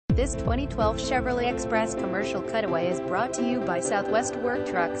This 2012 Chevrolet Express Commercial Cutaway is brought to you by Southwest Work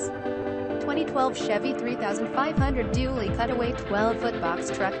Trucks. 2012 Chevy 3500 Dually Cutaway 12-foot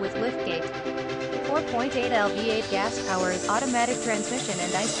box truck with liftgate. 4.8 L V8 gas powers, automatic transmission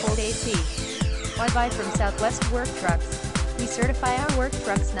and ice-cold AC. Why buy from Southwest Work Trucks? We certify our work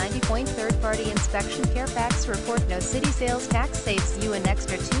trucks 90-point third-party inspection. Carfax report. No city sales tax saves you an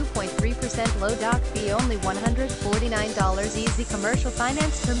extra 2.3% low dock fee, only $149. Easy commercial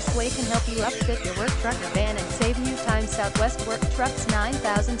finance terms. Way can help you upfit your work truck or van and save you time. Southwest Work Trucks,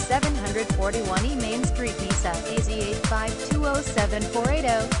 9741 E Main Street, Mesa, AZ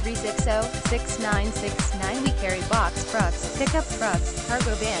 85207-480-360-6969. We carry box trucks, pickup trucks,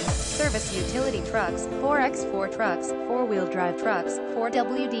 cargo vans, service utility trucks, 4x4 trucks, 4-wheel drive trucks,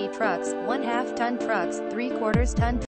 4WD trucks, 1/2-ton trucks, 3/4-ton